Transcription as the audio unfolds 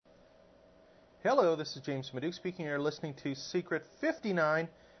Hello, this is James Maduke speaking. You're listening to Secret 59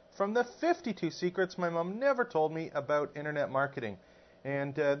 from the 52 secrets my mom never told me about internet marketing.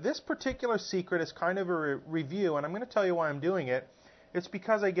 And this particular secret is kind of a review, and I'm going to tell you why I'm doing it. It's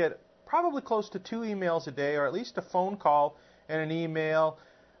because I get probably close to 2 emails a day, or at least a phone call and an email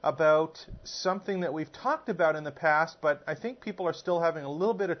about something that we've talked about in the past, but I think people are still having a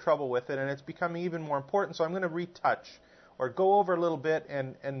little bit of trouble with it, and it's becoming even more important, so I'm going to retouch or go over a little bit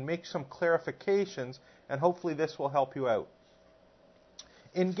and make some clarifications, and hopefully this will help you out.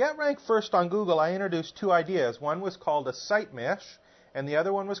 In Get Ranked First on Google, I introduced 2 ideas. One was called a site mesh, and the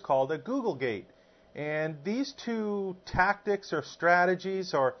other one was called a Google Gate. And these 2 tactics or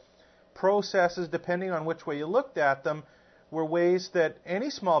strategies or processes, depending on which way you looked at them, were ways that any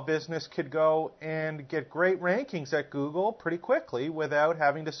small business could go and get great rankings at Google pretty quickly without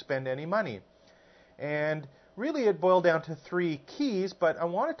having to spend any money. And really, it boiled down to 3 keys, but I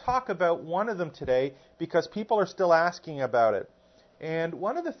want to talk about one of them today because people are still asking about it. And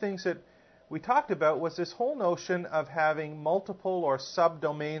one of the things that we talked about was this whole notion of having multiple or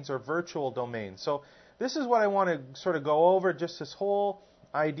subdomains or virtual domains. So this is what I want to sort of go over, just this whole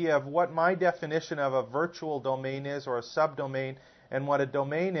idea of what my definition of a virtual domain is or a subdomain, and what a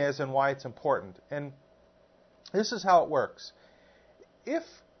domain is and why it's important. And this is how it works. If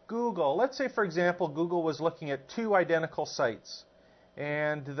Google, let's say for example, Google was looking at 2 identical sites,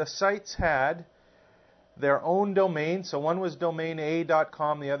 and the sites had their own domain, so one was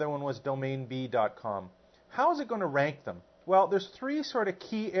domaina.com, the other one was domainb.com. How is it going to rank them? Well, there's 3 sort of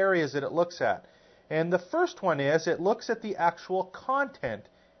key areas that it looks at. And the first one is it looks at the actual content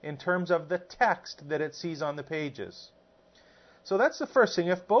in terms of the text that it sees on the pages. So that's the first thing.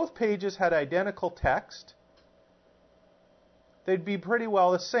 If both pages had identical text, they'd be pretty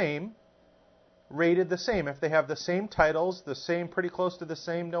well the same, rated the same. If they have the same titles, the same, pretty close to the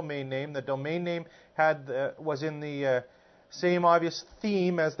same domain name, the domain name was in the same obvious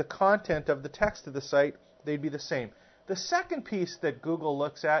theme as the content of the text of the site, they'd be the same. The second piece that Google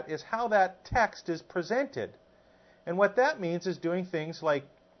looks at is how that text is presented. And what that means is doing things like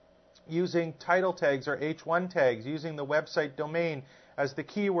using title tags or H1 tags, using the website domain as the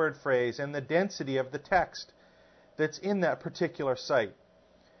keyword phrase, and the density of the text that's in that particular site.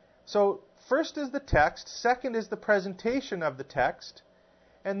 So first is the text, second is the presentation of the text,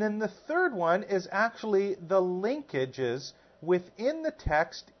 and then the third one is actually the linkages within the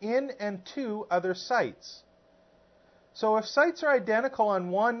text in and to other sites. So if sites are identical on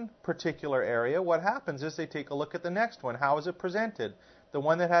one particular area, what happens is they take a look at the next one. How is it presented? The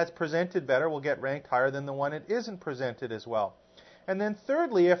one that has presented better will get ranked higher than the one that isn't presented as well. And then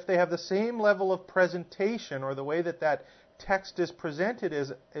thirdly, if they have the same level of presentation, or the way that that text is presented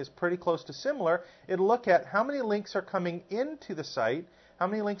is pretty close to similar, it'll look at how many links are coming into the site, how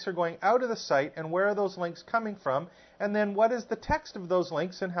many links are going out of the site, and where are those links coming from, and then what is the text of those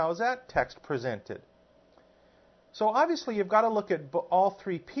links and how is that text presented. So obviously you've got to look at all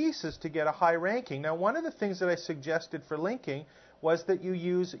 3 pieces to get a high ranking. Now, one of the things that I suggested for linking was that you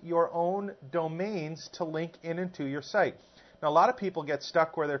use your own domains to link in and to your site. Now, a lot of people get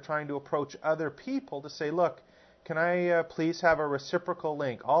stuck where they're trying to approach other people to say, look, can I please have a reciprocal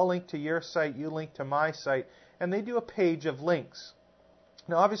link? I'll link to your site, you link to my site, and they do a page of links.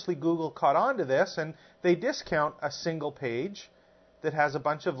 Now, obviously, Google caught on to this, and they discount a single page that has a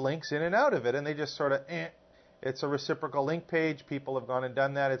bunch of links in and out of it, and they just sort of, it's a reciprocal link page, people have gone and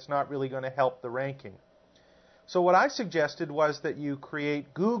done that, it's not really going to help the ranking. So what I suggested was that you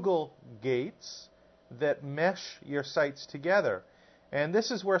create Google Gates that mesh your sites together. And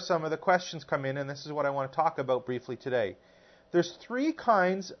this is where some of the questions come in, and this is what I want to talk about briefly today. There's 3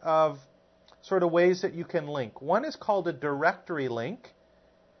 kinds of sort of ways that you can link. One is called a directory link.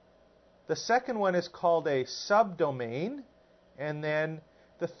 The second one is called a subdomain. And then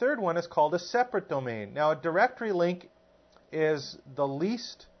the third one is called a separate domain. Now, a directory link is the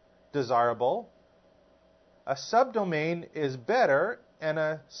least desirable. A subdomain is better, and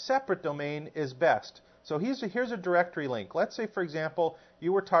a separate domain is best. So here's a directory link. Let's say, for example,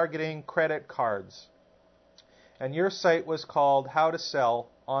 you were targeting credit cards, and your site was called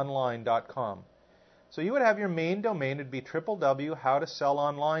howtosellonline.com. So you would have your main domain, it would be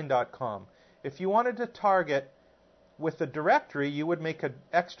www.howtosellonline.com. If you wanted to target with the directory, you would make an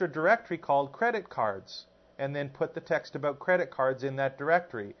extra directory called credit cards, and then put the text about credit cards in that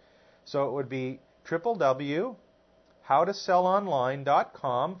directory. So it would be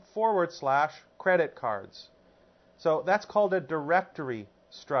www.howtosellonline.com/credit cards. So that's called a directory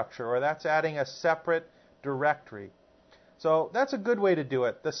structure, or that's adding a separate directory. So that's a good way to do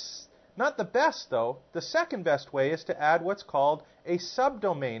it. Not the best, though. The second best way is to add what's called a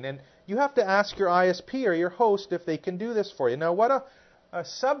subdomain. And you have to ask your ISP or your host if they can do this for you. Now, what a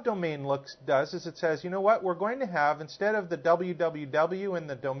subdomain does is it says, you know what, we're going to have, instead of the www in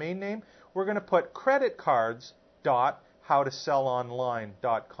the domain name, we're going to put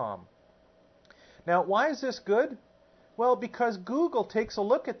creditcards.howtosellonline.com. Now, why is this good? Well, because Google takes a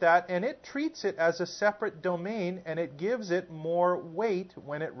look at that and it treats it as a separate domain and it gives it more weight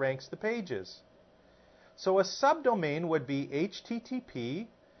when it ranks the pages. So a subdomain would be HTTP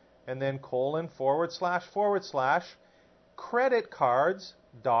and then : /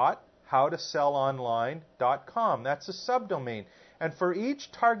 creditcards.howtosellonline.com. That's a subdomain. And for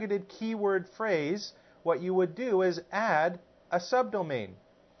each targeted keyword phrase, what you would do is add a subdomain.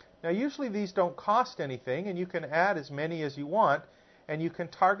 Now, usually these don't cost anything, and you can add as many as you want, and you can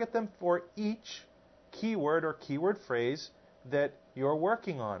target them for each keyword or keyword phrase that you're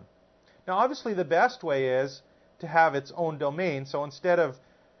working on. Now, obviously, the best way is to have its own domain. So instead of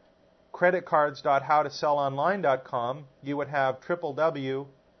creditcards.howtosellonline.com, you would have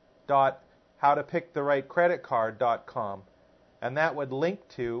www.howtopicktherightcreditcard.com, and that would link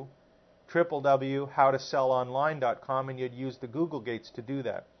to www.howtosellonline.com, and you'd use the Google Gates to do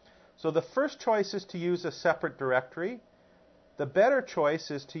that. So the first choice is to use a separate directory. The better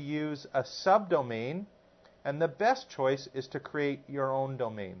choice is to use a subdomain. And the best choice is to create your own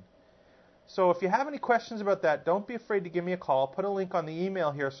domain. So if you have any questions about that, don't be afraid to give me a call. I'll put a link on the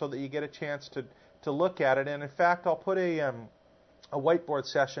email here so that you get a chance to look at it. And in fact, I'll put a whiteboard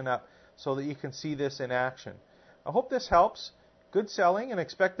session up so that you can see this in action. I hope this helps. Good selling and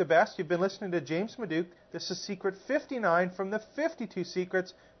expect the best. You've been listening to James Maduke. This is Secret 59 from the 52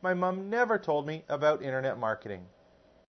 Secrets My Mom Never Told Me About Internet Marketing.